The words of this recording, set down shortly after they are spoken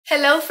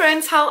Hello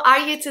friends, how are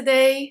you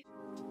today?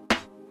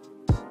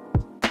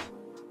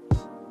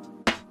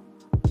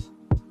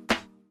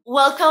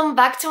 Welcome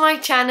back to my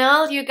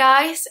channel, you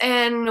guys,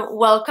 and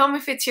welcome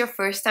if it's your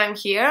first time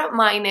here.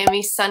 My name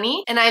is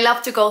Sunny and I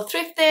love to go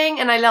thrifting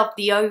and I love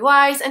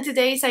DIYs, and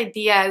today is a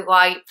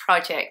DIY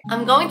project.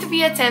 I'm going to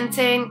be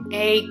attempting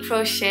a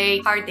crochet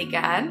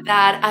cardigan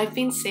that I've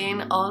been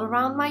seeing all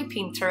around my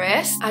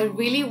Pinterest. I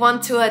really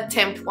want to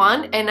attempt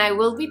one and I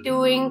will be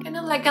doing kind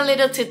of like a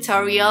little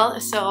tutorial,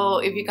 so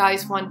if you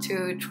guys want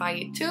to try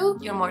it too,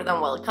 you're more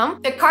than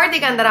welcome. The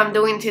cardigan that I'm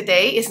doing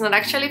today is not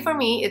actually for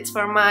me, it's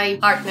for my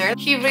partner.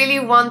 He really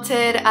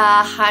wanted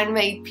a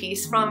handmade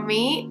piece from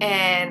me,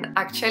 and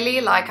actually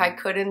I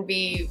couldn't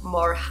be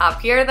more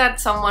happier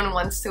that someone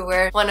wants to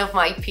wear one of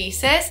my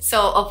pieces,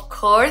 so of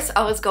course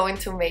I was going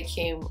to make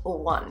him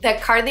one. The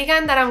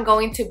cardigan that I'm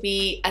going to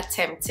be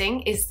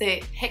attempting is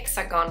the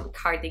hexagon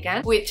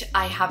cardigan, which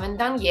I haven't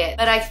done yet,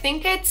 but I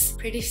think it's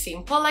pretty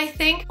simple. I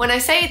think when I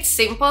say it's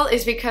simple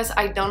is because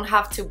I don't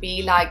have to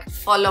be like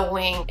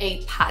following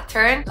a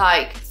pattern,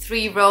 like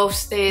 3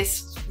 rows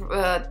this,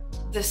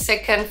 the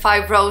second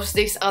 5 rows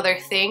this other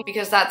thing,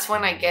 because that's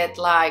when I get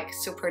like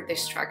super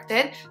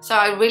distracted. So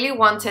I really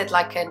wanted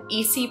like an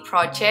easy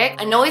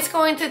project. I know it's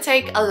going to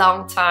take a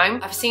long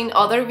time. I've seen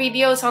other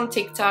videos on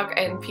TikTok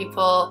and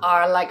people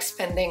are like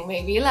spending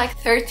maybe like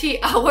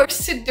 30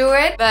 hours to do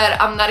it,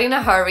 but I'm not in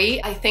a hurry.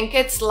 I think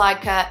it's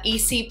like an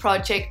easy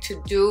project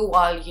to do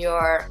while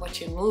you're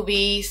watching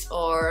movies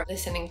or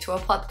listening to a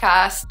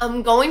podcast.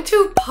 I'm going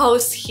to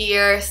post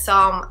here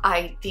some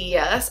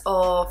ideas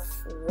of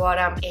what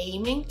I'm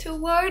aiming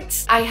towards.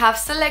 I have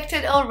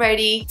selected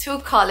already 2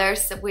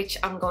 colors which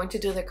I'm going to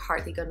do the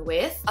cardigan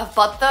with. I've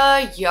bought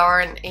the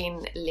yarn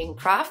in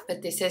Lincraft,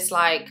 but this is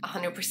like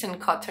 100%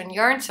 cotton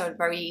yarn, so it's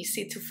very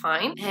easy to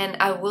find, and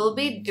I will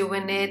be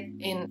doing it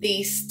in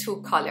these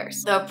 2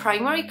 colors. The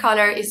primary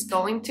color is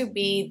going to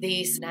be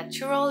this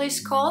natural, is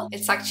called.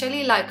 It's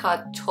actually like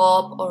a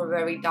taupe or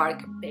very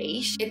dark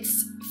beige.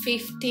 It's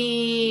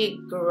 50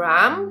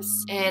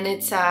 grams and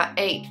it's a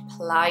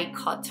 8-ply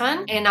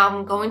cotton, and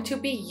I'm going to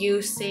be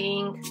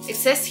using, it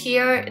says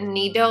here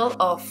needle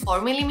of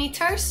 4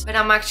 millimeters, but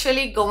I'm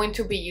actually going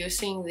to be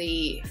using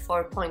the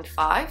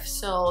 4.5,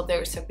 so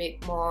there's a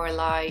bit more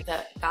like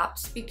the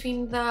gaps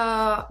between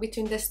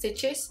the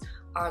stitches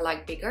are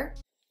like bigger.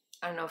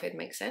 I don't know if it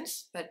makes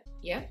sense, but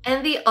yeah.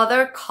 And the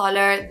other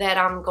color that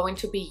I'm going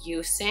to be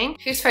using,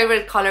 his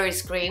favorite color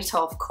is green,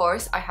 so of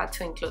course I had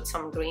to include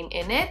some green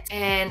in it,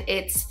 and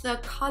it's the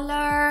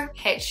color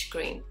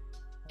Hedgegreen.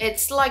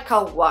 It's like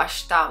a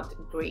washed out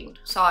green,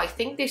 so I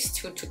think these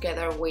 2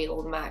 together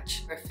will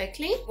match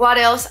perfectly. What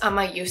else am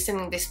I using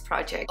in this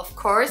project? Of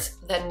course,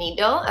 the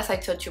needle. As I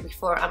told you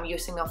before, I'm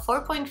using a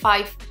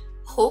 4.5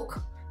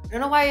 hook. I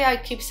don't know why I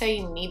keep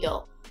saying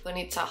needle when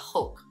it's a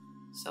hook.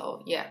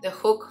 So yeah, the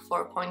hook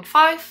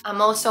 4.5.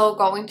 I'm also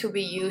going to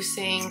be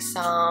using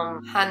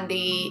some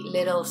handy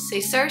little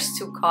scissors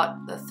to cut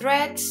the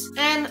threads,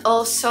 and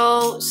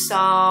also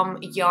some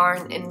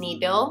yarn and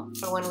needle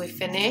for when we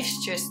finish,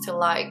 just to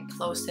like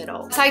close it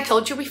off. As I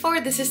told you before,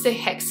 this is the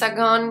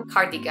hexagon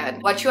cardigan.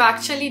 What you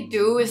actually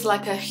do is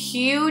like a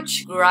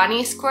huge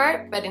granny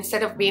square, but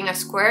instead of being a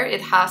square,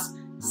 it has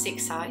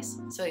 6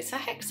 sides, so it's a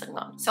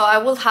hexagon. So I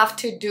will have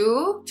to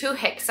do 2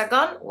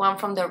 hexagon, one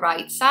from the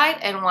right side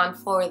and one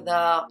for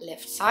the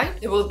left side.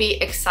 It will be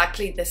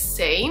exactly the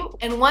same,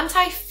 and once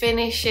I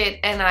finish it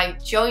and I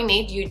join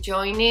it, you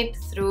join it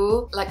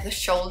through like the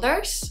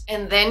shoulders,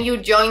 and then you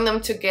join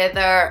them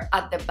together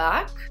at the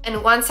back.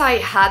 And once I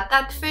had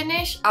that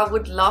finished, I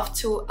would love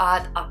to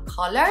add a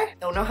collar.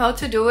 Don't know how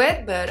to do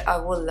it, but I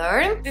will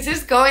learn. This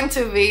is going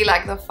to be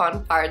like the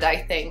fun part, I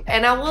think.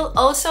 And I will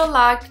also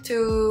like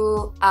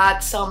to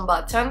add some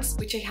buttons,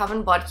 which I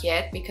haven't bought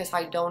yet because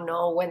I don't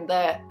know when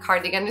the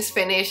cardigan is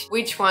finished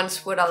which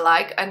ones would I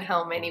like and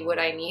how many would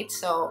I need,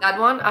 so that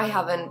one I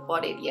haven't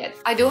bought it yet.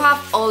 I do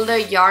have all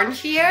the yarn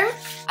here.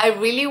 I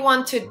really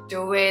want to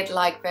do it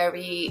like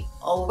very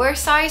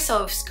oversized,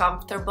 so it's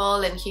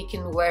comfortable and he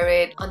can wear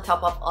it on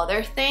top of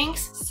other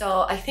things.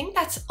 So I think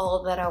that's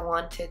all that I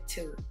wanted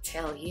to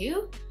tell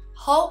you.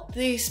 Hope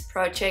this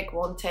project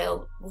won't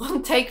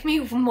take me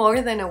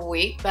more than a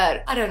week,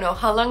 but I don't know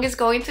how long it's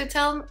going to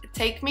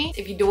take me.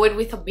 If you do it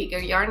with a bigger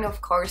yarn, of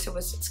course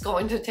it's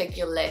going to take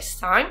you less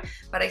time,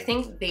 but I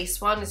think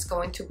this one is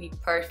going to be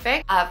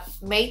perfect.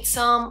 I've made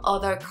some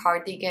other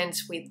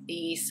cardigans with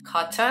this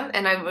cotton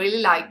and I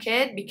really like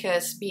it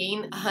because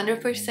being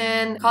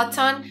 100%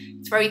 cotton,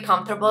 it's very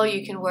comfortable.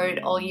 You can wear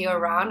it all year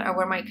round. I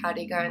wear my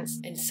cardigans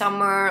in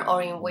summer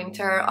or in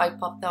winter. I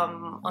pop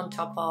them on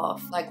top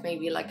of like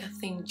maybe like a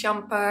thin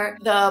jumper.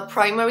 The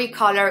primary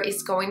color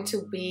is going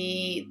to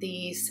be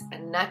this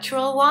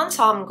natural one,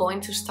 so I'm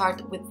going to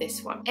start with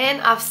this one.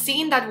 And I've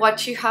seen that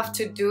what you have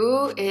to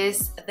do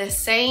is the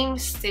same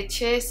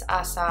stitches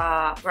as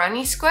a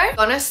granny square. I'm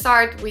gonna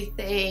start with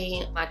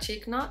a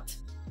magic knot.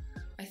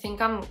 I think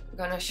I'm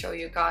gonna show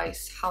you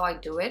guys how I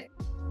do it.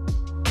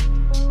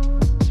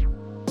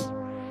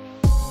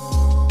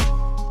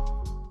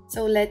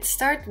 So let's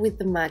start with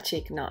the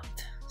magic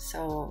knot.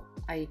 So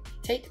I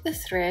take the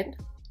thread,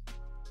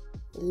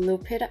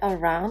 loop it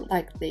around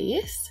like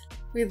this.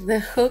 With the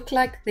hook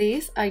like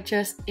this, I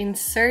just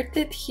insert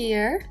it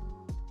here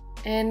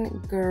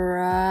and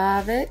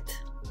grab it.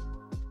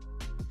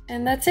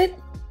 And that's it.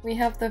 We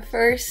have the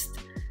first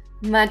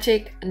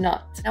magic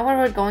knot. Now what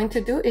we're going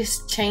to do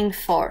is chain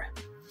 4.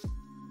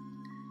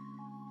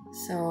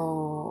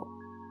 So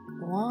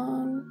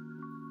 1,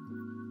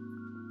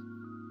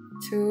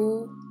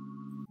 2,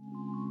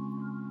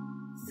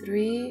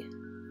 3,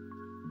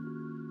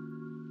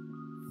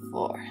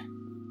 4.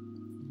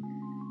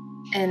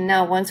 And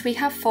now once we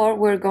have 4,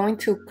 we're going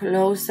to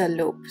close the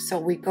loop. So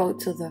we go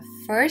to the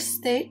first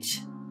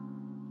stitch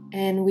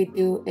and we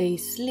do a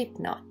slip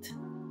knot.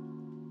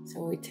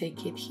 So we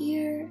take it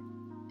here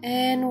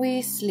and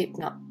we slip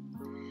knot.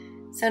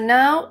 So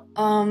now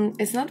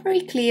it's not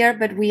very clear,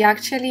 but we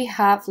actually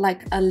have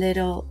like a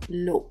little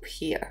loop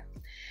here.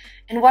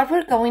 And what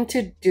we're going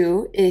to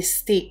do is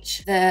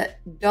stitch the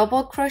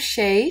double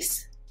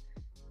crochets.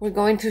 We're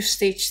going to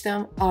stitch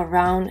them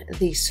around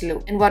this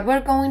loop. And what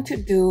we're going to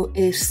do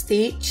is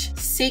stitch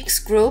 6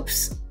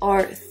 groups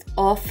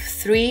of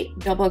 3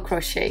 double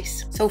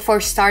crochets. So for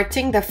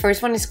starting, the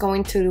first one is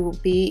going to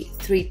be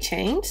 3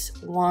 chains.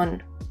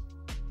 1,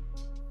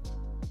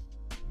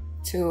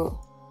 2,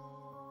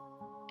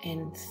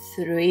 and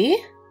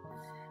 3.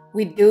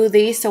 We do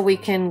this so we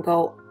can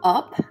go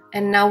up,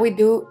 and now we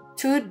do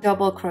 2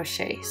 double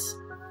crochets.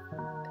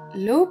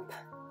 Loop,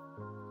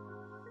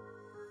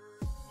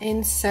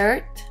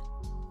 insert,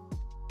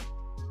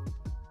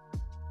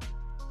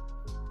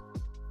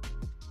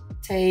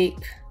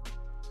 take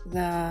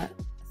the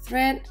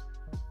thread,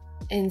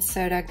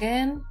 insert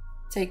again,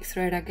 take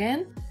thread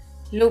again,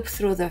 loop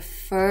through the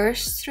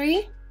first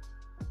 3,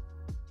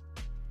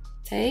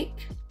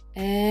 take,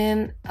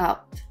 and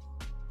out.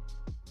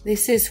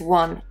 This is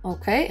 1,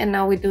 okay? And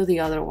now we do the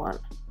other one.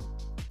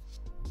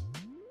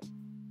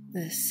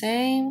 The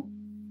same.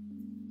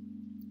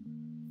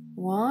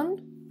 1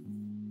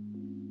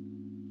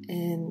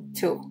 and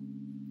 2.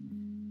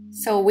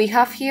 So we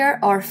have here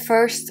our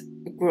first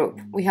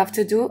group. We have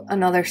to do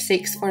another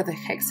 6 for the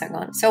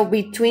hexagon. So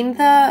between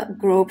the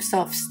groups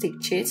of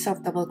stitches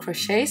of double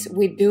crochets,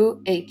 we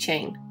do a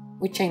chain.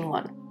 We chain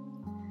 1.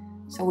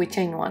 So we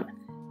chain 1.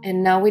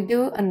 And now we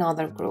do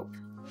another group.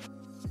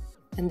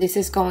 And this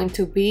is going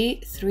to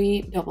be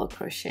 3 double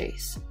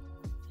crochets.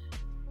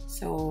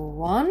 So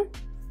 1,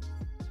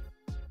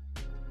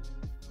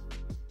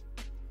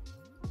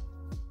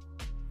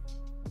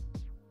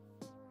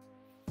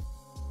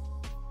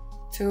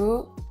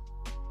 2,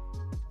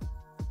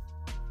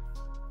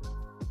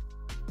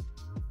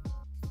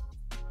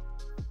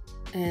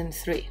 and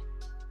 3.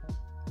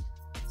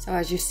 So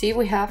as you see,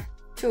 we have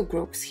 2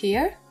 groups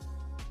here,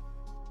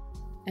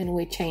 and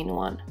we chain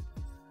 1.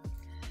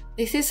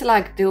 This is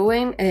like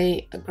doing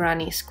a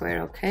granny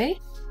square, okay?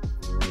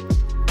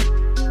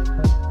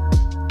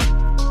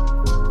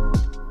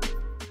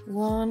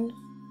 1,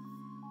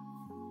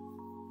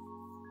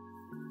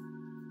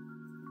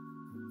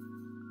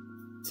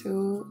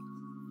 2,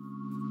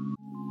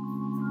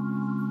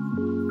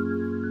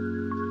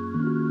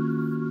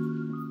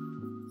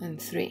 and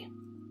 3.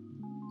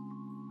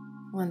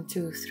 1,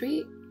 2,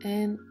 3,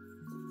 and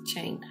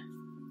chain.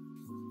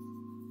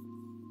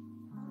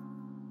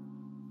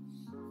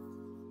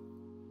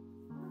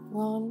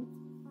 1,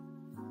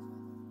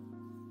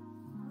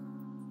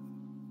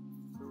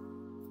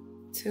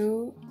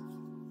 2,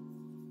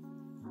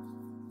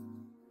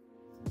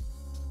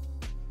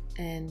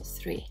 and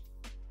 3,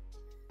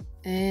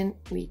 and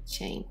we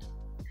chain.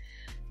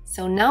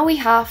 So now we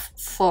have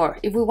 4.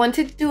 If we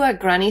wanted to do a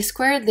granny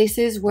square, this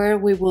is where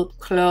we would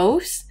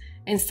close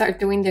and start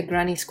doing the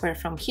granny square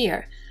from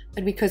here.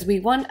 But because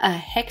we want a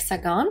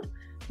hexagon,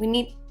 we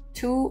need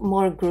 2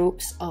 more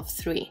groups of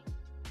 3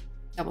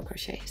 double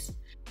crochets.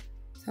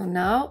 So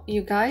now,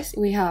 you guys,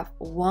 we have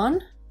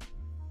 1,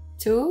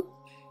 2,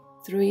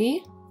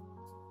 3,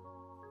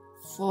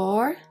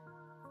 4,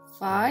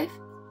 5,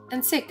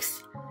 and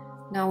 6.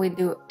 Now we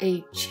do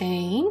a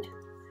chain,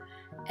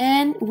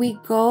 and we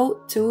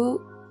go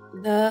to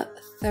the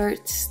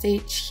 3rd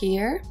stitch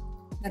here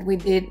that we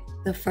did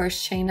the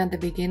first chain at the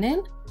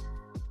beginning,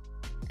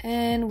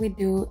 and we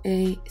do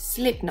a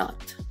slip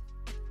knot.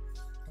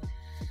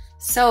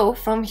 So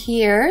from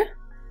here,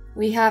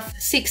 we have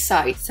 6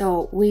 sides,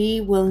 so we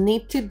will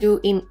need to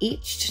do in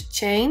each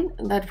chain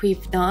that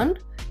we've done,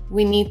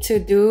 we need to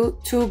do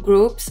 2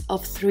 groups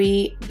of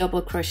 3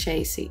 double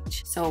crochets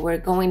each. So we're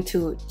going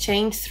to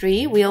chain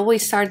 3. We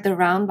always start the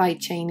round by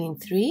chaining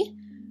 3.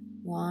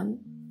 1,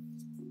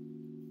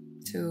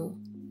 2,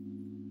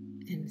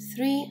 and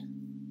 3.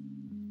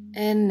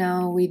 And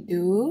now we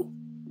do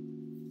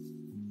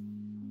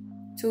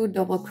 2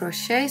 double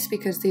crochets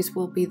because this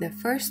will be the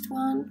first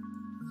one.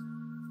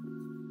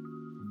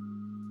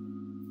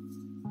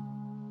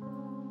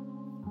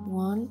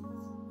 1,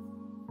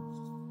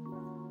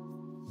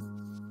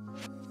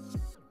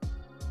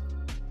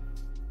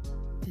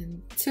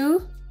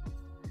 2,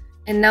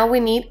 and now we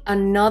need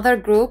another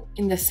group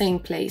in the same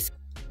place.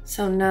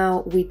 So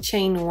now we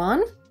chain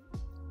 1,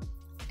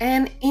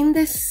 And in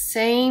the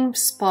same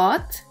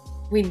spot,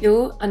 we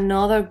do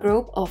another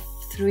group of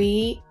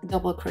 3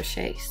 double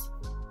crochets.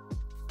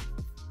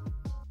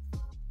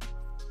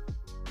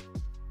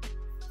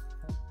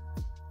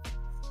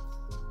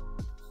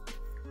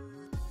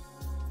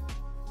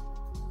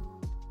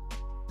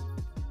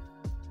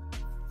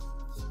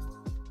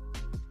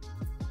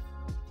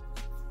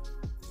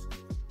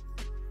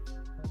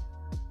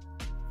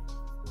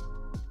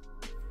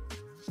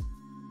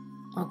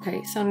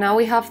 Okay, so now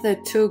we have the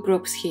 2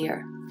 groups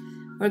here.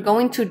 We're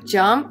going to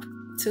jump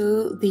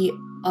to the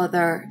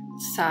other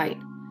side.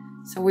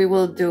 So we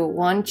will do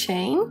 1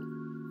 chain,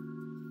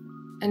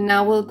 and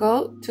now we'll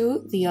go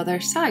to the other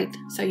side.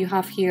 So you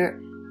have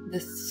here the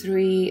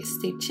 3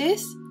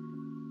 stitches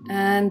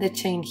and the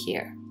chain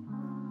here.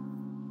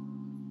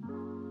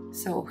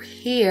 So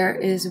here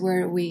is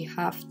where we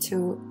have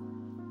to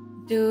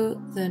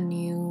do the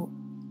new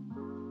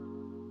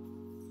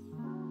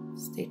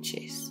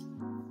stitches.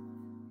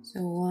 So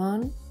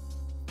 1,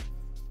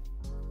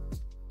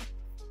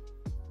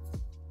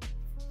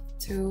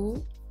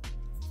 2,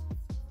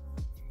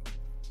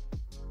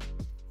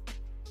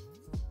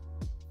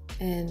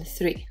 and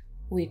 3.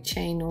 We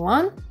chain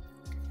 1,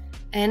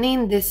 and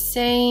in the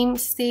same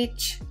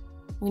stitch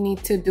we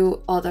need to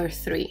do other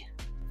 3.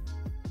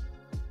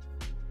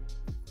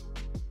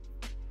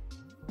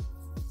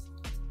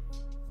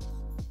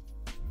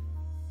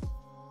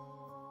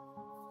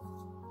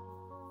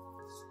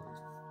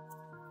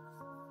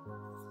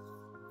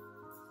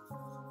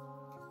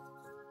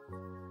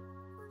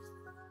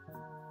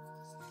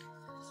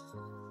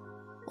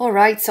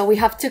 Alright, so we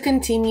have to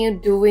continue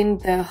doing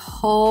the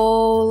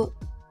whole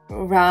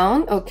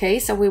round. Okay,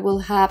 so we will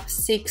have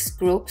 6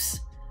 groups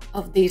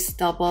of these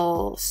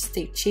double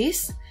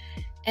stitches,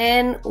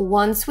 and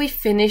once we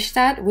finish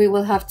that, we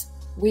will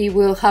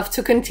have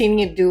to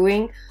continue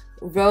doing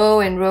row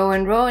and row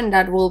and row, and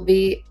that will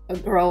be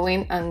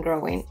growing and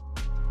growing.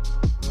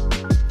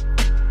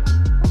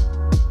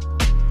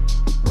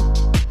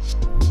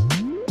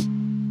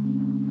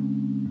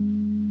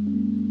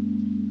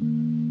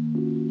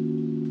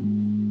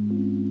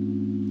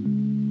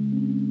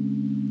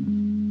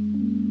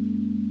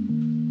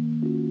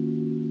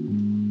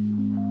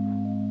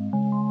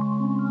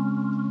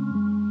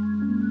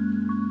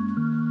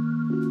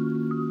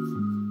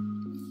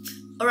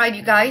 Alright,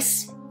 you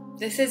guys,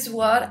 this is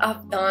what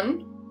I've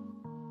done.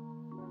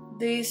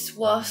 This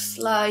was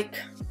like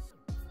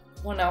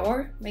 1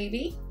 hour,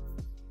 maybe.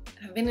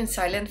 I've been in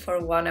silent for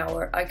 1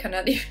 hour. I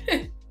cannot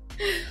even.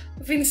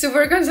 I've been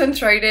super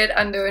concentrated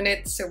and doing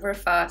it super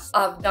fast.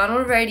 I've done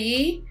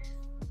already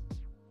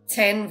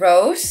 10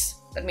 rows.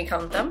 Let me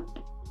count them.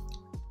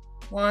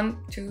 1,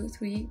 2,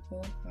 3,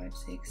 4, 5,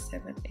 6,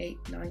 7, 8,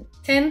 9,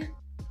 10.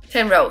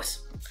 10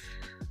 rows.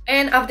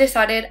 And I've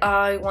decided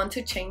I want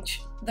to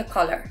change the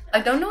color. I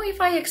don't know if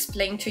I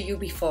explained to you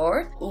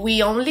before.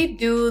 We only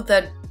do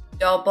the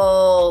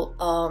double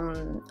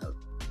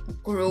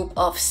group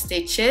of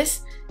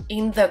stitches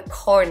in the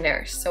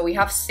corners. So we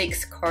have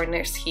 6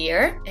 corners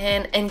here,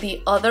 and in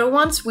the other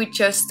ones we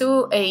just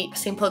do a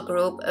simple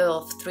group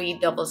of 3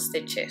 double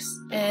stitches.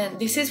 And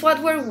this is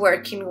what we're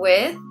working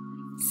with.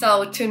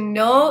 So to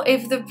know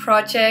if the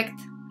project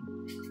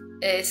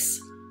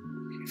is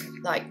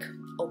like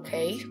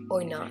okay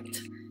or not,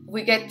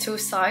 we get 2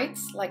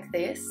 sides like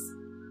this.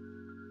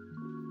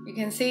 You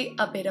can see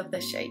a bit of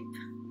the shape.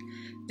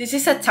 This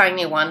is a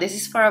tiny one. This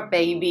is for a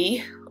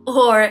baby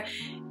or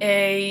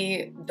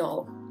a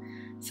doll.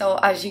 So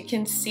as you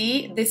can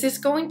see, this is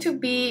going to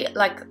be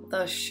like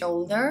the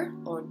shoulder,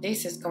 or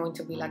this is going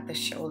to be like the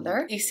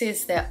shoulder. This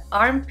is the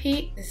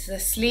armpit, this is the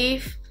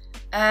sleeve,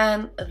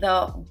 and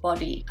the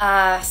body.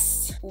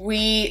 As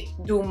we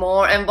do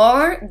more and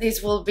more,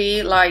 this will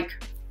be like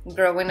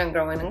growing and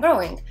growing and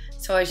growing.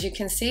 So as you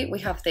can see, we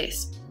have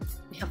this.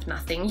 We have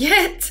nothing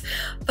yet,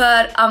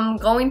 but I'm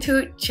going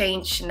to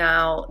change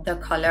now the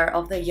color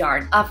of the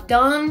yarn. I've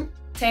done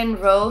 10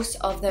 rows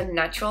of the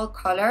natural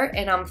color,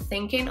 and I'm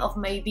thinking of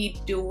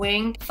maybe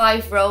doing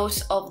 5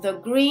 rows of the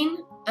green,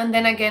 and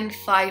then again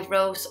 5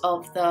 rows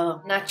of the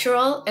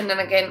natural, and then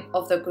again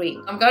of the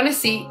green. I'm gonna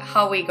see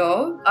how we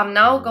go. I'm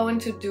now going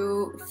to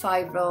do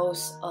 5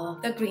 rows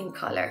of the green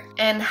color.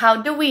 And how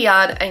do we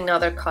add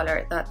another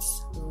color?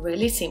 That's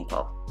really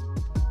simple.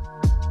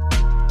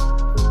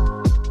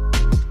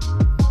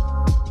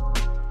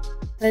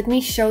 Let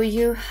me show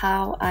you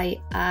how I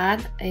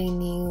add a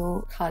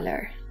new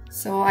color.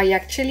 So I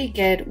actually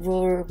get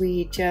where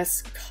we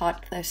just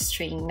cut the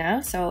string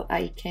now, so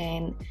I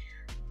can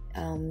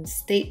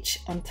stitch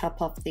on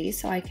top of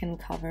this so I can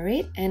cover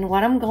it. And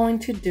what I'm going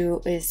to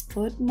do is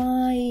put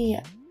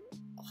my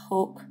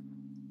hook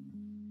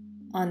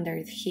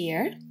under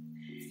here,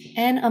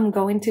 and I'm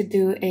going to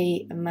do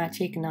a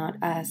magic knot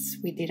as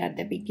we did at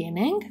the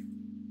beginning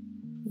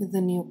with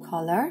the new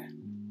color.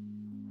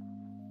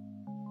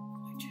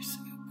 Just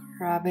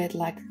grab it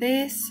like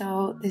this,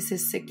 so this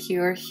is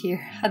secure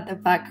here at the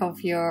back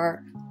of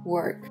your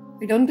work.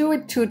 We don't do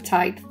it too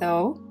tight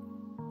though.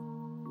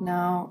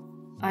 Now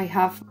I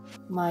have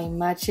my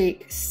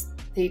magic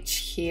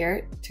stitch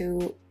here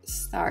to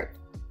start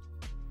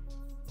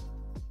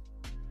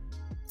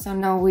So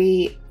now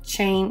we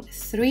chain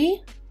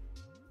 3,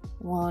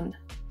 1,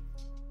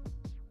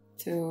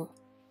 2,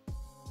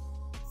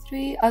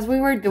 3, as we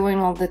were doing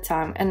all the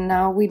time. And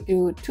now we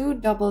do 2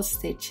 double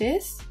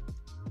stitches.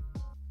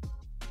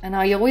 And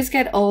I always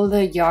get all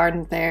the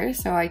yarn there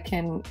so I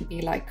can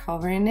be like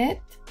covering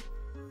it.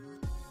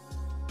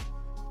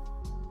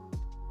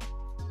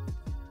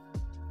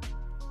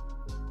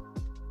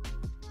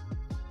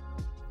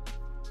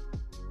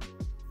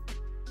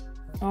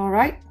 All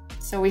right,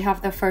 so we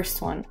have the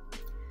first one.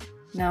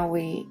 Now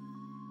we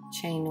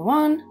chain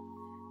 1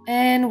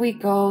 and we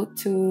go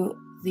to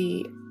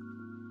the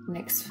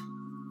next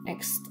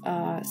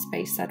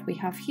space that we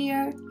have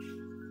here.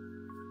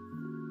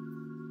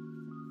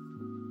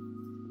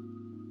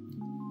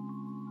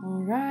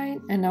 All right,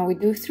 and now we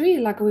do 3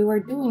 like we were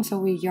doing. So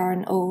we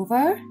yarn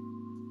over,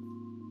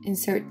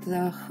 insert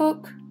the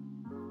hook,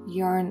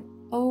 yarn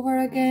over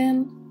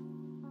again,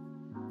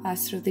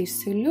 pass through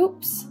these 2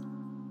 loops,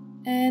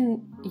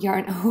 and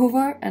yarn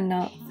over, and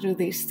now through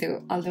these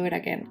 2. I'll do it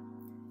again.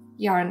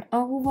 Yarn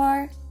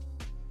over,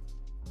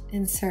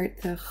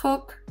 insert the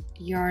hook,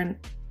 yarn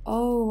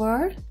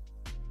over,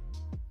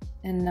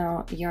 and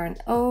now yarn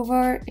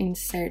over,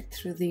 insert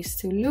through these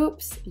 2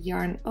 loops,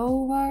 yarn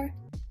over,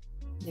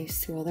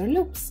 these 2 other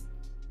loops,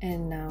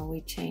 and now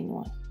we chain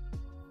 1.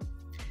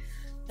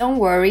 Don't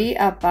worry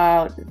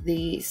about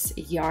this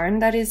yarn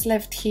that is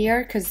left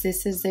here, because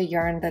this is the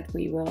yarn that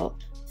we will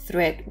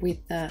thread with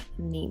the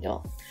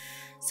needle.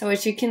 So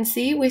as you can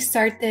see, we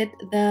started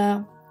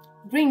the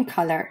green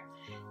color,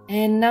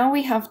 and now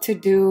we have to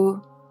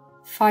do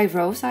 5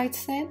 rows, I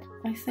think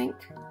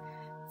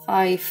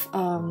 5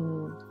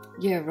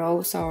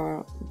 rows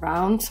or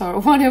rounds or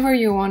whatever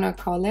you want to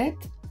call it.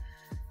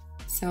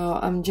 So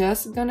I'm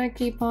just gonna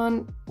keep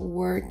on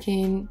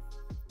working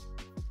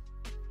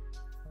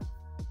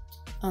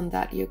on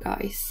that, you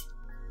guys.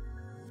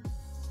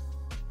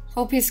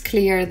 Hope it's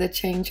clear, the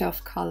change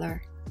of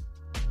color.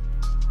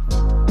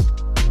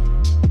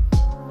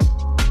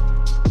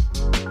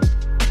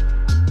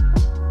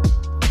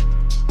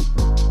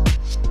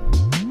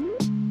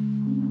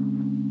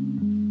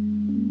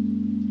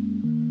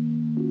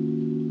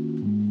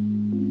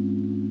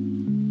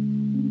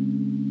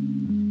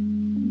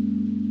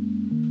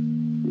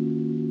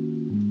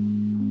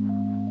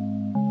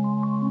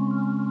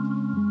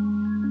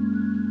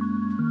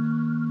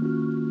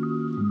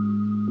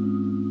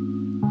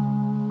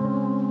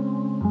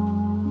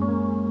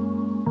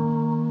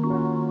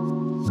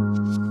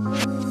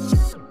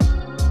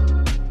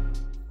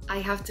 I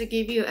have to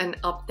give you an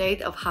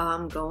update of how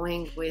I'm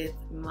going with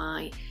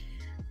my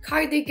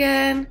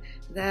cardigan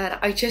that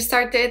I just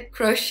started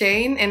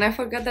crocheting, and I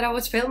forgot that I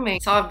was filming.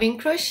 So I've been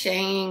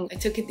crocheting. I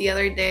took it the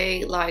other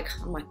day like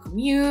on my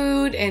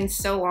commute and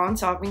so on.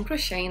 So I've been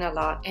crocheting a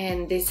lot,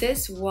 and this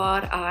is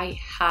what I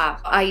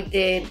have. I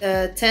did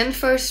the 10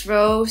 first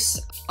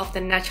rows of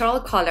the natural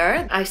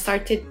color. I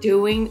started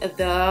doing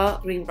the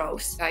green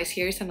rows. Guys,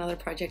 here's another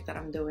project that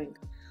I'm doing.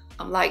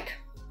 I'm like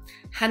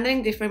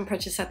handling different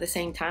projects at the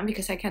same time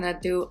because I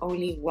cannot do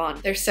only one.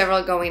 There's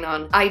several going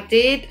on. I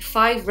did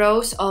 5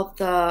 rows of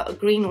the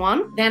green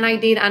one. Then I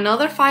did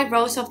another 5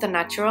 rows of the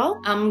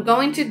natural. I'm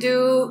going to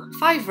do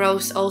 5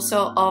 rows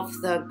also of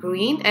the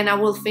green, and I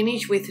will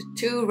finish with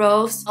 2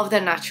 rows of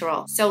the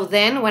natural. So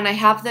then when I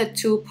have the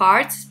 2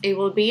 parts, it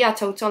will be a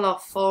total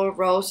of 4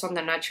 rows on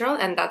the natural,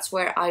 and that's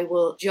where I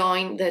will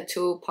join the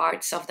 2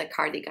 parts of the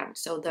cardigan.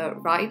 So the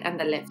right and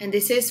the left. And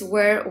this is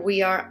where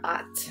we are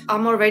at.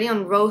 I'm already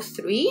on row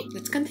 3.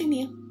 Let's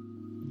continue.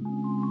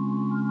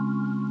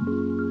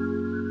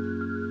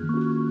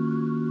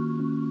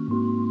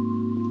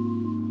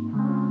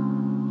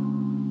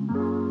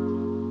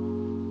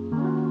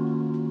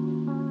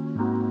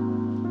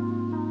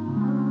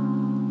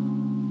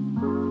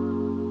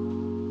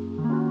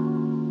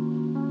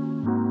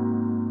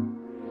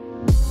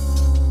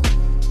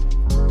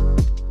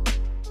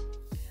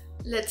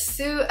 Let's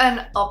do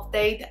an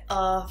update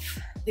of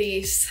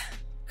this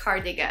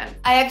cardigan.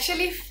 I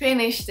actually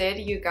finished it,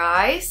 you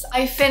guys.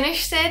 I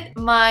finished it.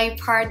 My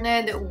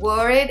partner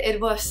wore it. It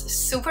was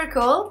super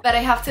cool, but I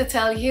have to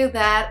tell you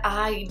that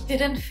I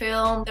didn't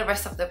film the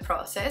rest of the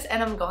process,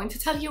 and I'm going to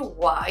tell you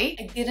why.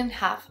 I didn't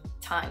have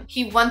time.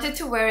 He wanted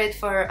to wear it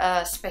for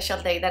a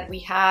special day that we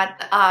had.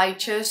 I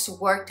just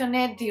worked on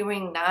it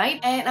during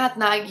night, and at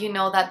night, you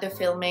know that the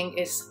filming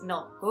is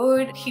not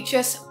good. He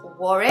just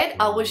wore it.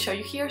 I will show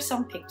you here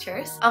some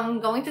pictures. I'm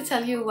going to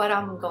tell you what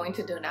I'm going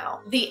to do now.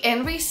 The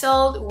end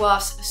result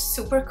was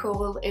super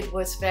cool. It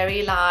was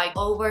very like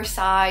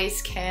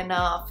oversized kind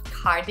of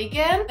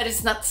cardigan, but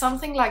it's not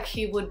something like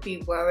he would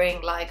be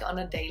wearing like on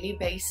a daily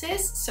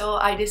basis. So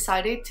I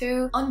decided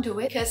to undo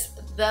it because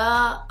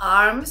the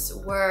arms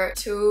were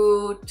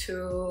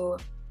too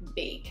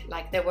big,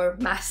 like they were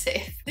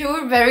massive. They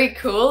were very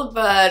cool,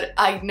 but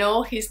I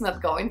know he's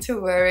not going to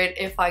wear it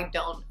if I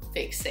don't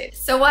fix it.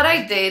 So what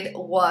I did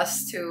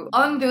was to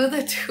undo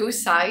the two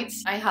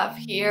sides. I have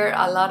here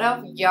a lot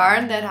of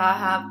yarn that I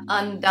have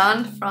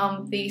undone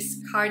from this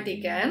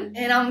cardigan,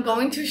 and I'm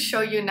going to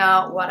show you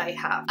now what I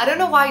have. I don't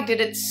know why I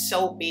did it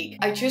so big.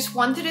 I just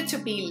wanted it to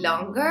be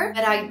longer,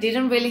 but I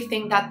didn't really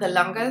think that the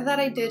longer that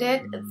I did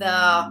it,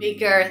 the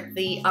bigger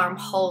the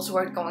armholes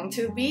were going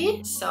to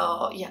be.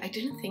 So yeah, I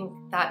didn't think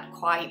that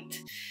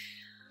quite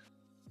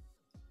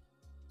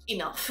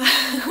enough.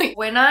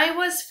 When I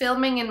was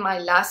filming in my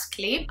last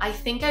clip, I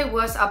think I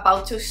was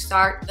about to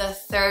start the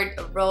third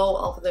row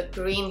of the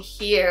green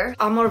here.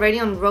 I'm already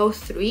on row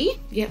 3.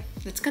 Yeah,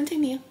 let's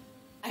continue.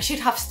 I should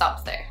have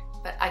stopped there,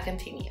 but I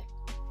continue.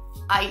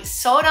 I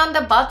sewed on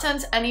the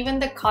buttons and even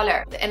the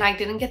collar, and I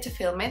didn't get to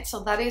film it,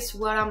 so that is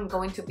what I'm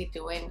going to be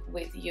doing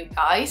with you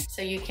guys,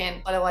 so you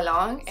can follow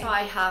along. So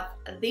I have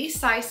this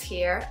size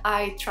here.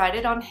 I tried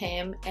it on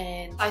him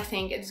and I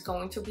think it's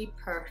going to be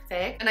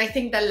perfect, and I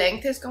think the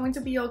length is going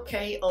to be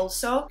okay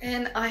also.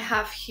 And I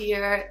have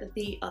here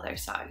the other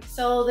side.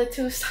 So the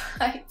two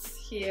sides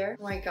here.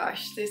 Oh my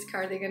gosh, this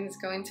cardigan is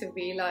going to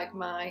be like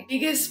my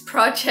biggest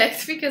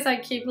project because I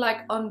keep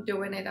like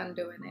undoing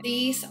it.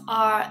 These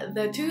are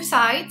the two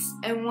sides,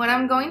 and what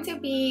I'm going to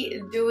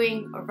be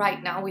doing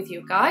right now with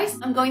you guys,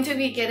 I'm going to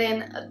be getting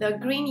the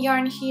green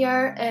yarn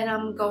here, and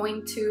I'm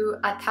going to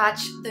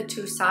attach the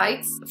two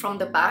sides from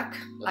the back,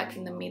 like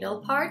in the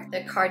middle part,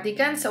 the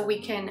cardigan, so we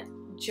can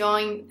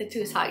join the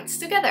two sides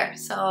together.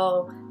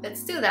 So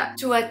let's do that.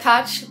 To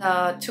attach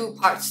the two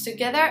parts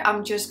together,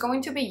 I'm just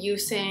going to be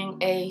using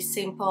a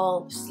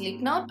simple slip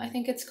knot, I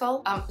think it's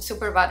called. I'm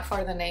super bad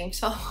for the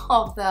names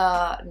of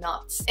the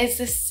knots. It's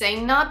the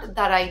same knot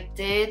that I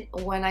did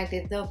when I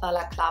did the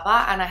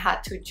balaclava, and I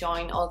had to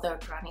join all the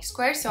granny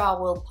squares, so I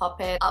will pop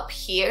it up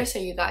here so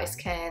you guys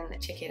can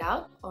check it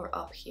out, or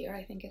up here,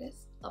 I think it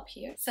is, up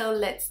here. So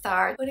let's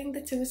start putting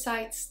the two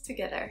sides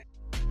together.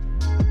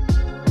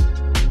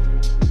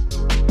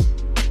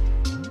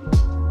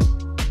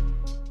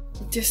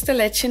 Just to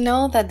let you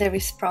know that there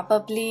is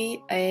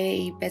probably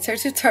a better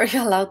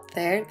tutorial out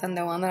there than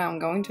the one that I'm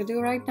going to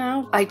do right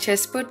now. I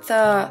just put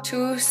the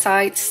two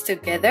sides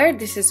together.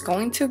 This is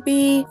going to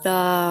be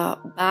the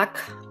back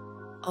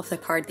of the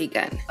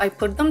cardigan. I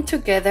put them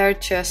together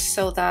just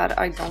so that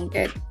I don't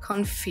get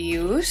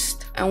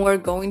confused, and we're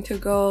going to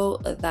go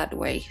that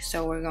way.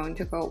 So we're going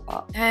to go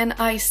up, and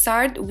I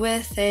start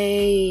with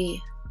a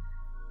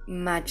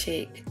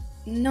magic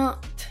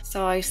knot.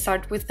 So I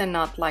start with the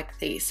knot like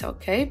this,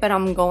 okay? But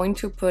I'm going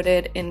to put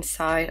it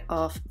inside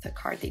of the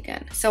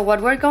cardigan. So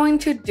what we're going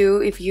to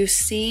do, if you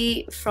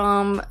see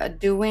from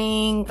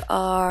doing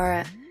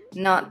our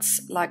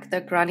knots like the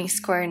granny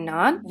square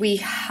knot, we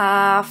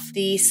have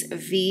these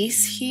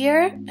V's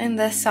here in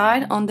the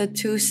side on the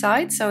two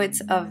sides. So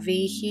it's a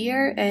V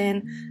here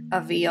and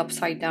a V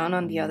upside down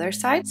on the other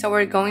side. So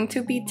we're going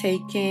to be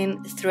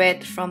taking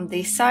thread from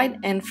this side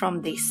and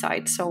from this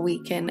side so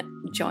we can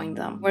join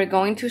them. We're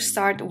going to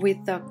start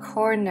with the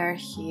corner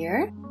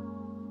here,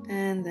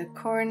 and the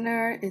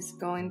corner is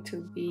going to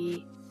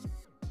be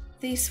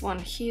this one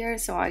here.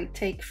 So I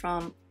take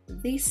from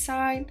this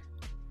side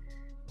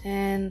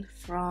and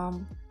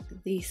from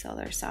this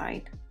other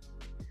side.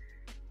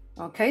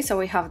 Okay, so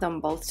we have them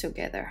both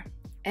together,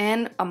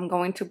 and I'm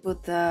going to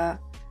put the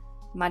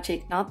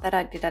magic knot that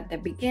I did at the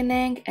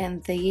beginning,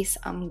 and these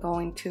I'm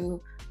going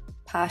to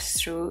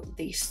pass through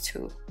these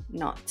two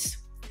knots,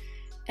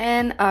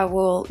 and I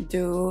will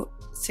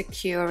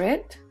secure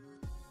it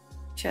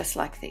just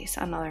like this,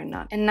 another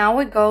knot. And now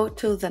we go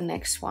to the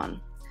next one.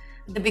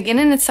 At the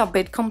beginning it's a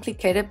bit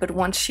complicated, but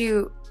once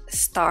you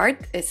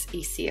start it's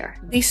easier.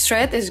 This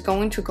thread is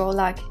going to go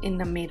like in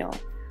the middle.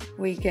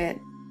 We get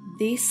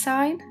this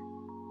side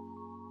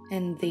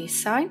and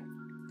this side,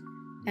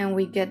 and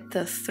we get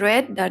the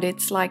thread that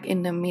it's like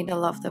in the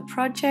middle of the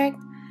project,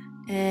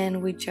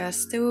 and we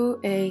just do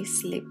a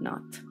slip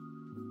knot.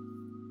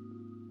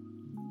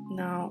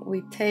 Now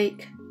we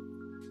take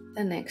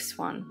the next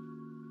one.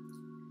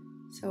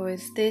 So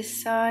it's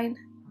this side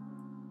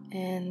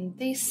and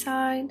this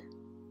side.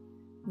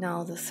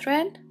 Now the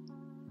thread,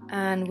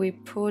 and we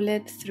pull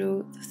it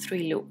through the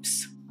 3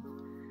 loops.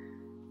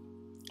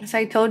 As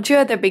I told you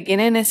at the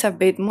beginning, it's a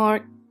bit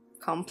more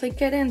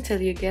complicated until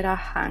you get a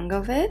hang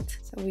of it.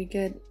 So we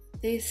get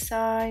this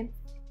side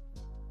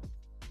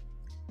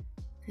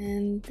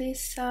and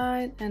this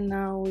side, and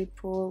now we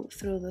pull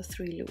through the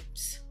 3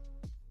 loops.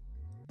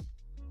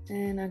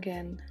 And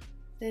again,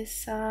 this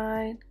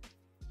side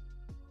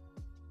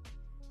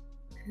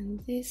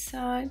and this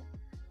side,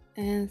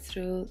 and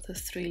through the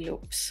 3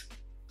 loops.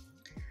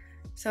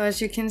 So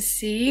as you can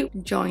see,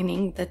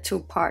 joining the two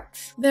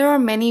parts. There are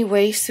many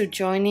ways to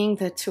joining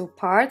the two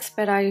parts,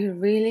 but I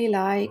really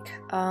like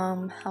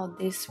how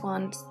this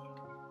one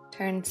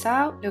turns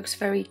out. Looks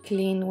very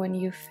clean when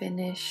you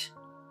finish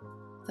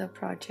the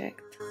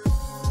project.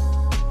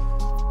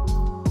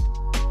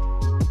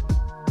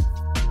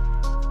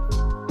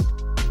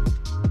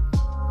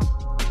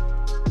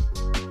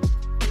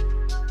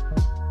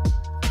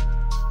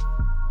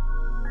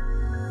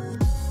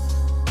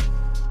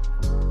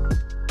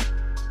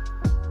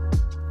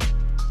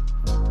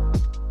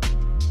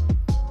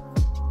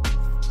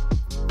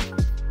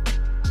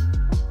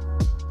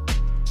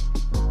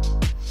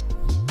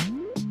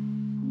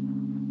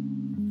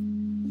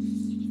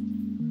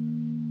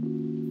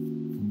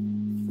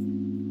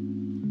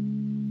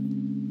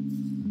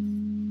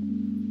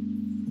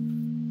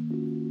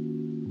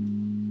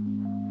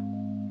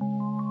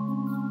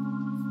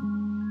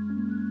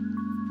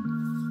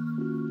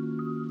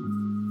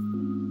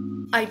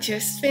 I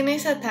just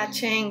finished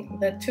attaching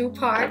the two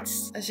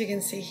parts, as you can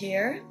see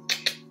here.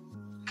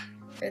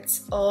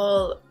 It's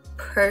all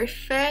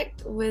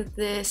perfect with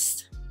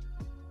this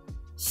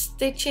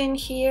stitching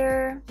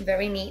here,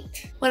 very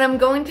neat. What I'm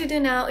going to do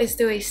now is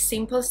do a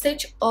simple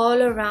stitch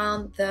all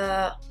around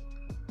the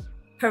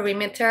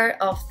perimeter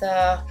of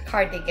the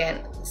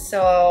cardigan,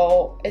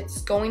 so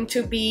it's going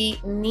to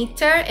be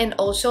neater. And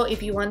also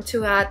if you want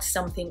to add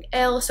something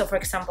else, so for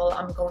example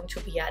I'm going to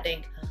be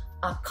adding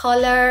a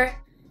color.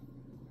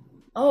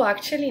 Oh,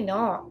 actually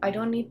no, I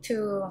don't need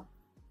to.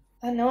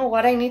 I know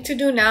what I need to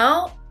do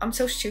now. I'm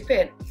so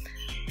stupid.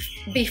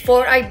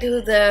 Before I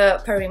do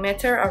the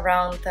perimeter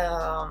around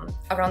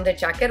the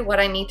jacket, what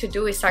I need to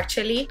do is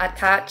actually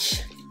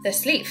attach the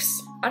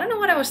sleeves. I don't know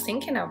what I was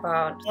thinking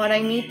about. What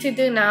I need to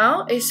do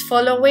now is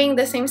following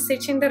the same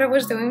stitching that I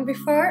was doing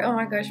before. Oh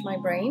my gosh, my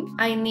brain.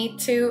 I need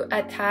to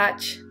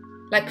attach,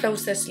 like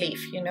close the sleeve,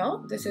 you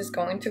know? This is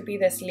going to be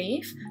the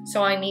sleeve.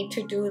 So I need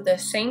to do the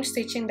same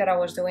stitching that I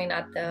was doing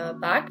at the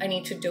back. I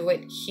need to do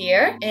it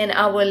here. And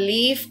I will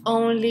leave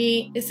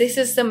only, this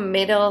is the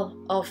middle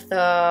of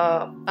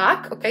the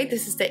back, okay?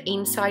 This is the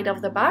inside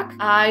of the back.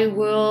 I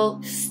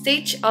will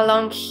stitch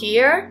along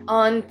here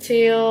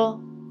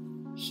until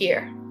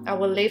here. I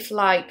will leave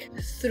like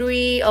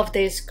 3 of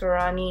these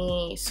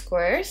granny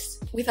squares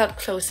without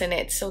closing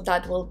it. So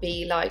that will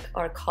be like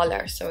our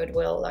collar. So it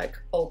will like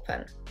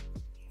open.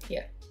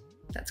 Yeah,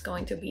 that's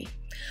going to be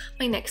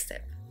my next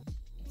step.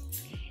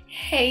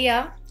 Hey,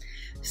 yeah.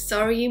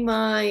 Sorry,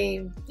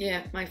 my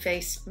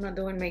face. I'm not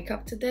doing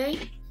makeup today.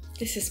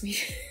 This is me.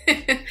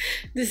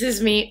 This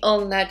is me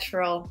all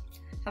natural.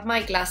 Have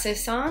my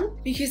glasses on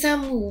because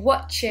I'm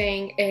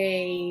watching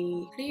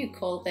a, what do you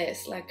call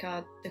this? Like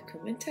a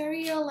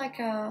documentary or like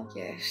a,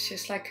 yeah, it's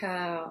just like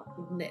a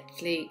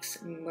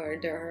Netflix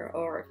murder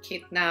or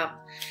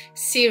kidnap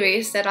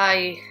series that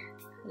I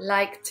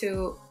like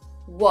to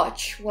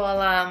watch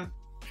while I'm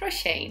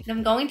crocheting.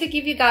 I'm going to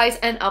give you guys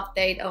an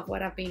update of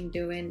what I've been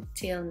doing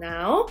till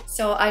now.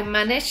 So I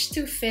managed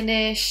to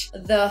finish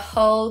the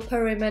whole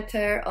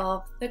perimeter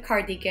of the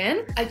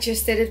cardigan. I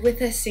just did it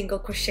with a single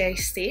crochet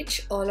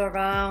stitch all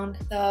around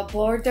the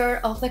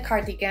border of the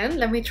cardigan.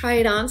 Let me try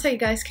it on so you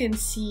guys can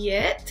see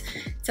it.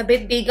 It's a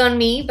bit big on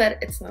me, but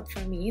it's not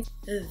for me.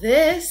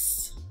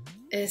 This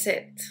is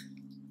it.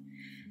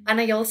 And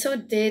I also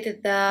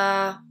did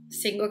the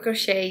single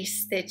crochet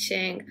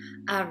stitching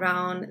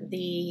around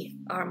the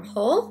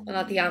armhole,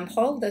 not the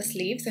armhole, the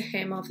sleeves, the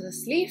hem of the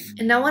sleeve.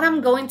 And now what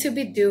I'm going to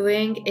be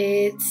doing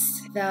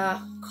is the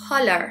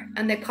collar,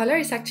 and the collar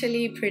is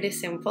actually pretty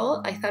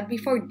simple. I thought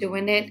before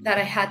doing it that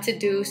I had to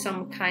do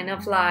some kind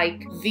of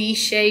like V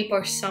shape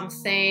or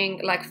something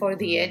like for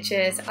the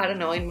edges. I don't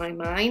know, in my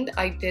mind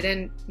I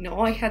didn't know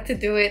I had to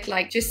do it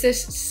like just a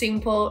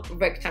simple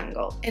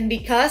rectangle. And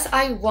because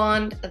I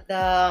want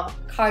the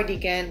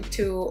cardigan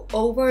to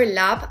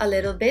overlap a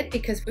little bit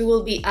because we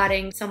will be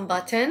adding some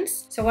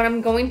buttons, so what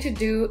I'm going to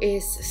do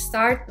is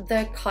start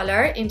the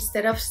collar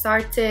instead of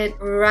started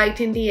right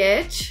in the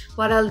edge.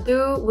 What I'll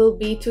do will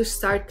be to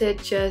start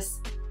it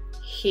just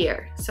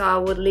here. So I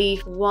would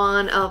leave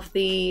one of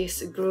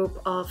these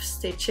group of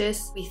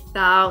stitches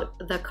without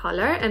the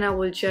collar and I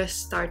will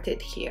just start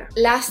it here.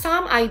 Last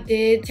time I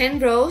did 10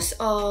 rows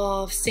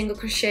of single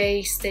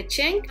crochet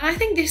stitching. I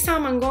think this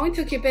time I'm going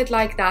to keep it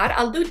like that.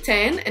 I'll do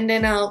 10 and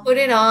then I'll put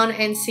it on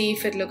and see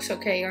if it looks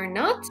okay or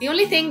not. The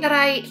only thing that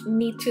I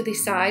need to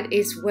decide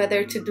is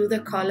whether to do the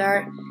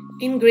collar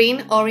in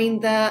green or in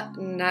the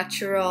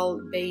natural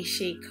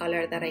beigey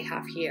color that I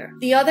have here.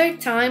 The other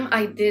time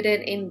I did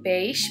it in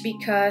beige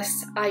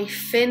because I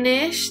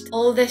finished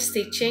all the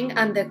stitching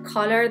and the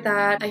color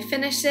that I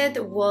finished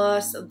it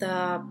was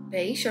the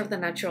beige or the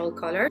natural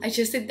color. I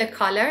just did the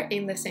color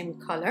in the same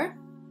color.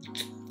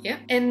 Yeah.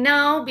 And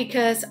now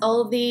because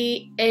all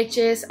the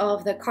edges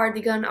of the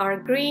cardigan are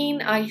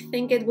green, I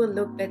think it will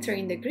look better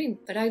in the green,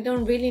 but I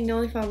don't really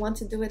know if I want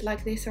to do it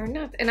like this or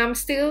not. And I'm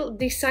still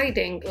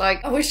deciding.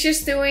 Like I was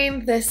just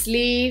doing the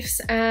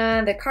sleeves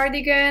and the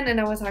cardigan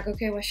and I was like,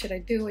 okay, what should I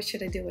do? What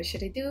should I do? What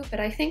should I do? But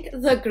I think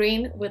the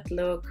green would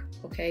look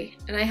okay.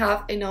 And I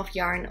have enough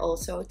yarn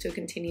also to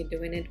continue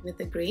doing it with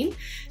the green.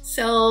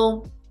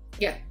 So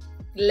yeah,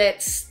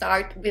 let's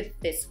start with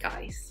this,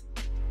 guys.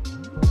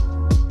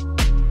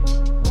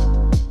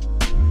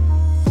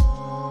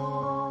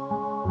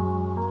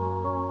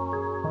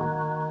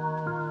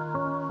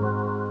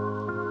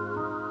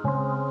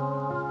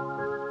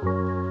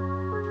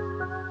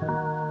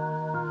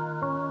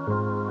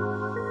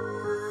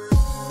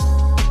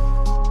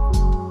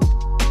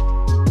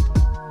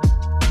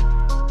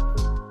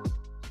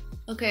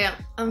 Okay,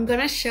 I'm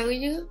gonna show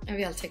you,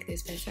 maybe I'll take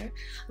this better.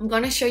 I'm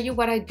gonna show you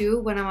what I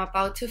do when I'm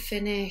about to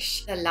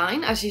finish the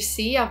line. As you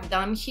see, I've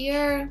done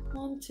here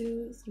 1,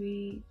 2,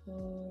 3,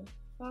 4,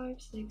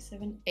 5, 6,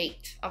 7,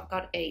 8. I've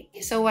got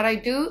 8. So what I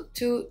do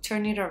to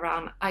turn it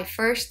around, I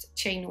first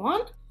chain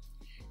 1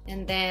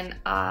 and then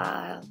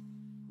I'll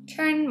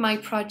turn my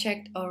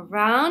project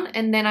around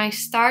and then I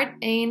start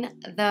in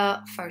the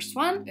first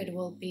one. It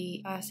will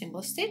be a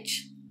single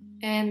stitch.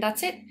 and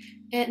that's it.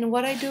 And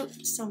what I do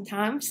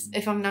sometimes,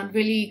 if I'm not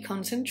really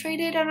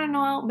concentrated, I don't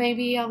know,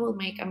 maybe I will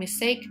make a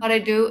mistake. What I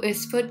do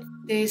is put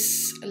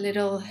this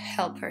little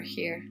helper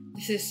here.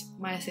 This is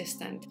my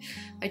assistant.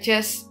 I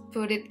just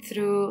put it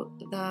through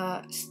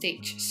the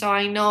stitch, so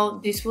I know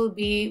this will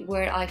be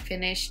where I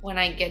finish when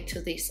I get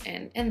to this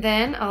end. And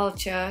then I'll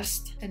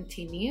just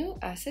continue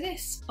as it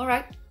is. All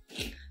right,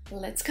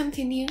 let's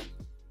continue.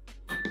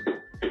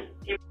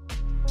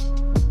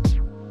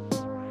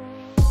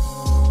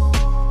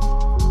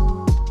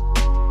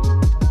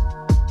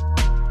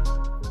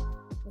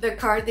 The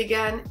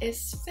cardigan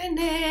is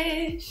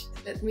finished.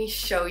 Let me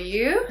show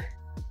you.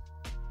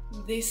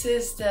 This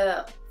is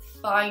the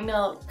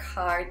final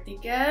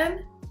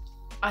cardigan.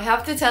 I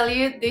have to tell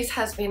you, this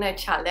has been a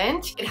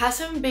challenge. It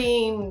hasn't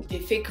been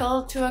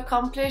difficult to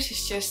accomplish.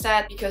 It's just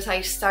that because I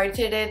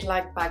started it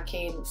like back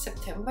in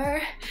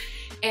September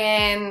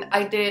and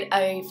I did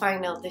a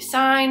final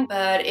design,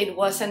 but it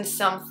wasn't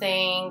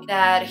something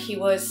that he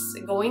was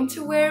going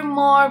to wear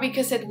more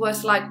because it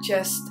was like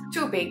just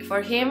too big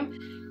for him.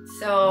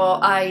 So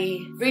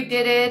I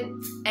redid it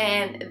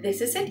and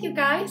this is it, you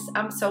guys.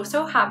 I'm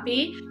so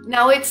happy.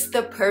 Now it's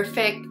the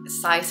perfect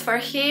size for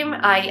him.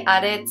 I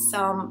added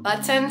some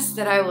buttons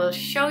that I will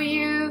show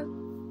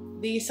you.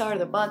 These are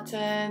the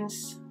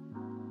buttons.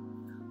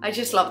 I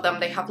just love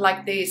them. They have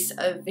like this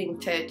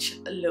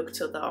vintage look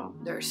to them.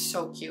 They're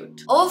so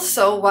cute.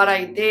 Also, what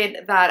I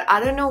did that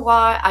I don't know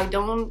why I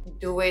don't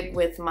do it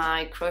with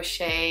my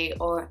crochet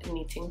or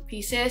knitting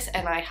pieces,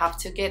 and I have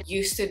to get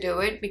used to do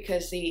it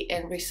because the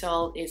end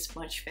result is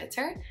much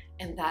better,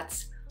 and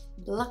that's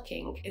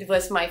blocking. It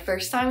was my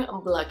first time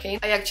blocking.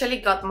 I actually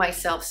got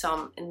myself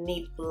some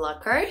knit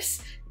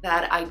blockers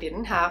that I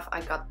didn't have.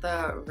 I got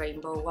the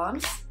rainbow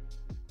ones.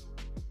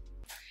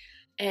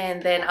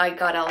 And then I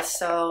got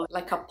also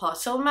like a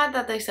puzzle mat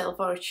that they sell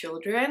for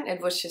children.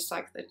 It was just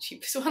like the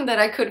cheapest one that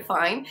I could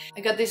find.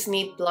 I got these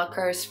knit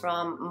blockers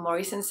from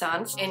Morris &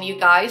 Sons. And you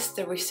guys,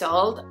 the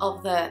result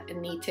of the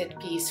knitted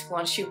piece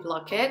once you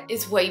block it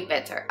is way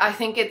better. I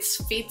think it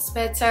fits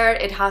better.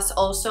 It has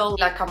also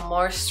like a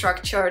more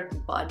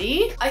structured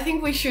body. I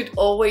think we should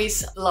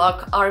always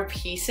block our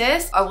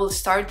pieces. I will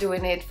start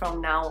doing it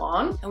from now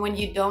on. And when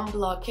you don't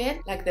block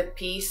it, like the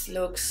piece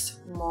looks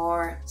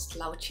more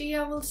slouchy,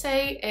 I will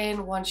say.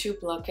 And once you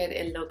block it,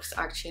 it looks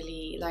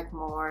actually like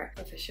more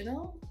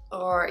professional,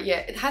 or yeah,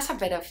 it has a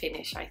better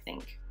finish, I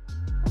think.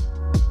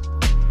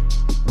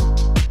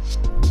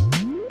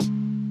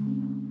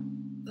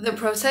 The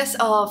process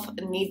of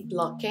knit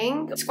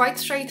blocking is quite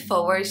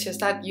straightforward. It's just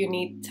that you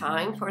need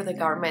time for the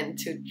garment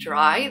to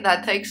dry.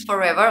 That takes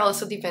forever.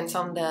 Also depends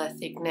on the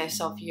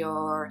thickness of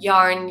your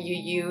yarn you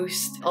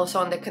used. Also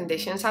on the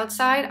conditions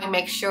outside. I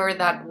make sure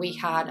that we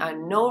had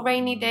no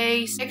rainy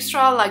days,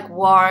 extra like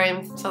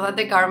warmth, so that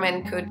the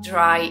garment could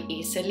dry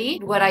easily.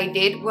 What I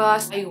did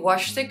was I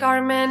washed the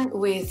garment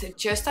with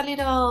just a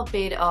little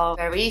bit of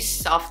very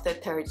soft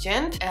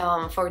detergent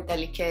for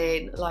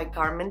delicate like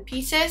garment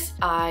pieces.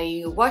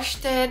 I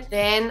washed it.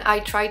 Then I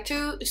try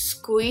to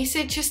squeeze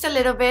it just a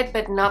little bit,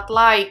 but not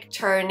like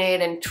turn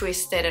it and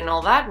twist it and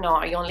all that. No,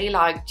 I only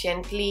like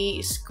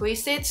gently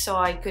squeeze it so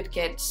I could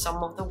get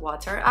some of the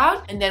water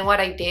out. And then what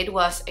I did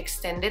was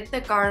extended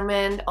the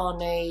garment on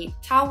a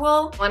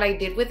towel. What I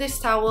did with this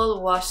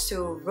towel was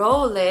to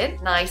roll it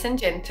nice and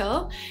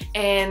gentle,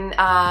 and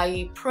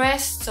I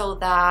pressed so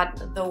that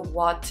the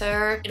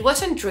water, it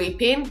wasn't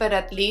dripping, but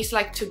at least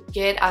like to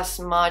get as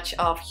much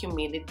of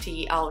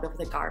humidity out of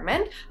the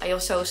garment. I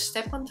also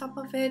stepped on top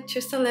of it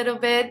just a little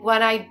bit.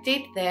 What I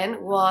did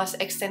then was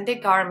extend the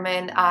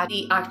garment at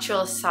the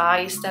actual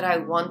size that I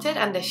wanted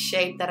and the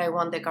shape that I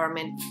want the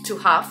garment to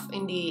have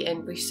in the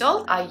end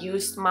result. I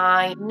used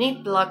my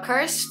knit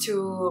blockers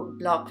to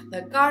block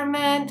the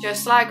garment,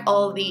 just like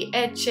all the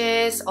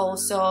edges,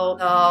 also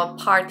the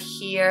part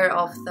here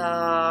of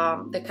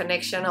the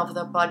connection of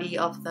the body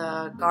of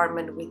the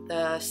garment with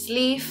the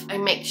sleeve. I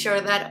make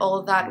sure that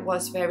all that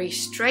was very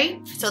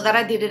straight, so that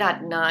I did it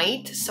at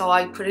night. So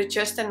I put it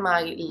just in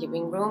my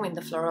living room, in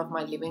the floor of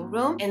my living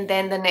room. And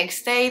then the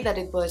next day that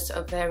it was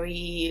a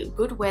very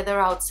good weather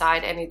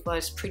outside and it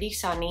was pretty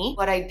sunny,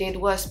 what I did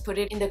was put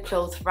it in the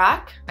clothes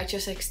rack. I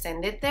just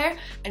extended there,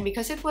 and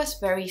because it was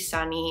very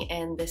sunny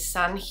and the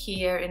sun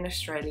here in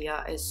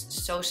Australia is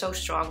so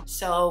strong,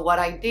 so what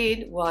I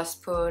did was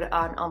put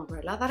an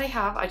umbrella that I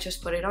have. I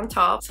just put it on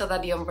top so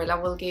that the umbrella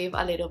will give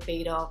a little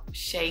bit of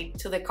shade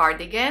to the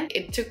cardigan.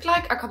 It took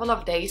like a couple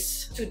of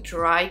days to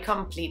dry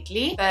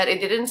completely, but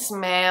it didn't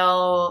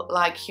smell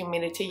like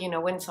humidity, you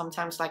know, when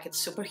sometimes like it's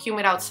super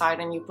humid outside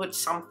and you put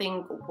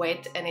something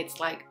wet and it's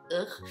like,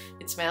 ugh,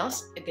 it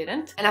smells. It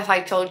didn't. And as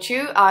I told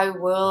you, I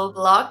will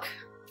block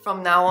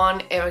from now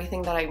on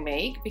everything that I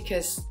make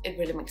because it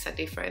really makes a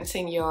difference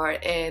in your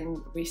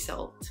end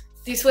result.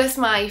 This was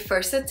my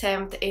first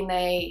attempt in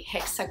a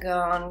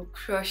hexagon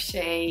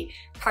crochet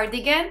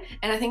cardigan,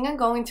 and I think I'm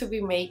going to be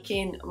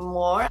making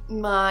more.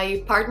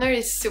 My partner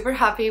is super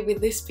happy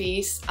with this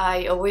piece.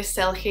 I always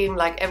tell him,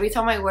 like, every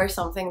time I wear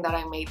something that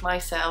I made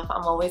myself,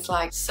 I'm always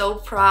like so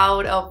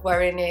proud of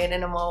wearing it,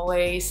 and I'm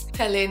always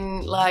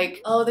telling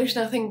like, oh, there's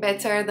nothing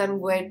better than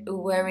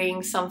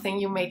wearing something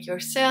you make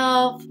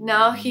yourself.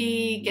 Now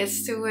he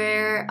gets to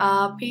wear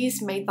a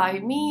piece made by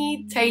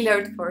me,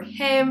 tailored for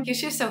him. He's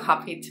just so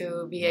happy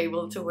to be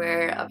able to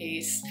wear a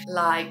piece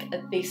like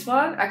this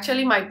one.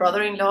 Actually, my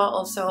brother-in-law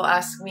also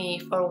asked me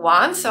for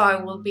one, so I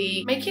will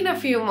be making a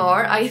few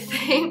more, I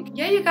think.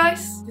 Yeah, you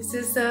guys, this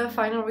is the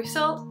final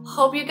result.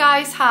 Hope you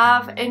guys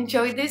have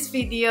enjoyed this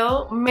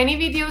video. Many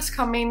videos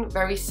coming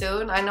very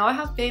soon. I know I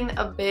have been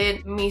a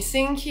bit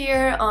missing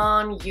here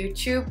on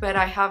YouTube, but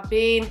I have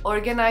been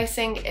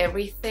organizing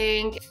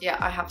everything. Yeah,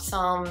 I have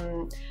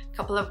some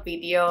couple of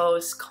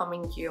videos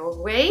coming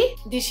your way.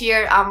 This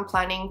year I'm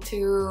planning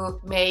to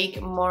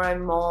make more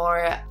and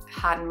more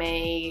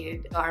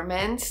handmade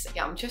garments.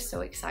 Yeah, I'm just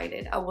so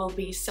excited. I will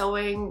be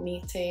sewing,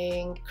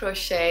 knitting,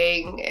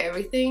 crocheting,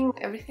 everything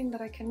that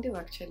I can do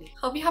actually.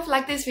 Hope you have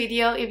liked this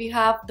video. If you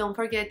have, don't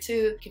forget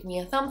to give me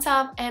a thumbs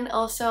up, and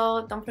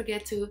also don't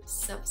forget to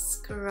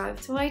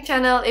subscribe to my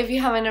channel if you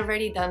haven't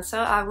already done so.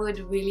 I would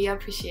really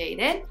appreciate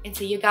it, and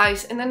see you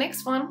guys in the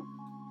next one.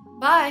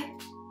 Bye!